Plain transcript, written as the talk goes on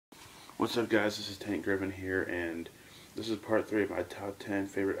What's up, guys? This is Tank Griffin here, and this is part 3 of my top 10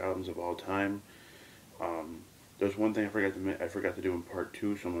 favorite albums of all time. There's one thing I forgot to do in part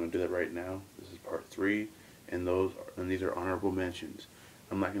 2, so I'm going to do that right now. This is part 3, and these are honorable mentions.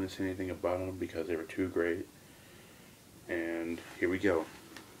 I'm not going to say anything about them because they were too great. And here we go.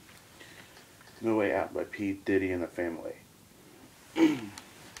 No Way Out by P. Diddy and the Family.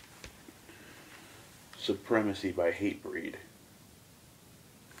 Supremacy by Hatebreed.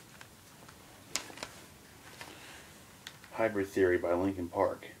 Hybrid Theory by Linkin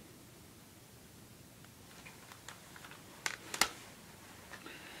Park.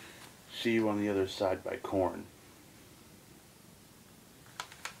 See You on the Other Side by Korn.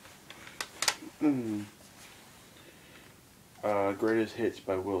 Greatest Hits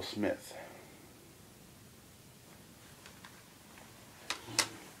by Will Smith.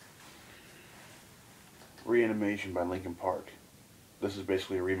 Reanimation by Linkin Park. This is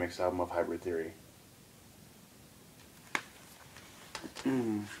basically a remix album of Hybrid Theory.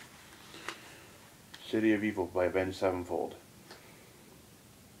 City of Evil by Avenged Sevenfold.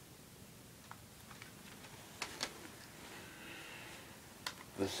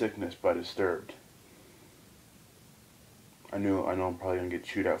 The Sickness by Disturbed. I know I'm probably going to get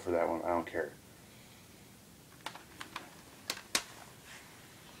chewed out for that one. I don't care.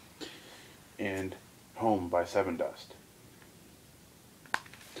 And Home by Sevendust.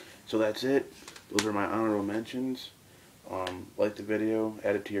 So that's it. Those are my honorable mentions. Like the video,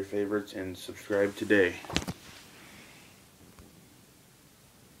 add it to your favorites, and subscribe today.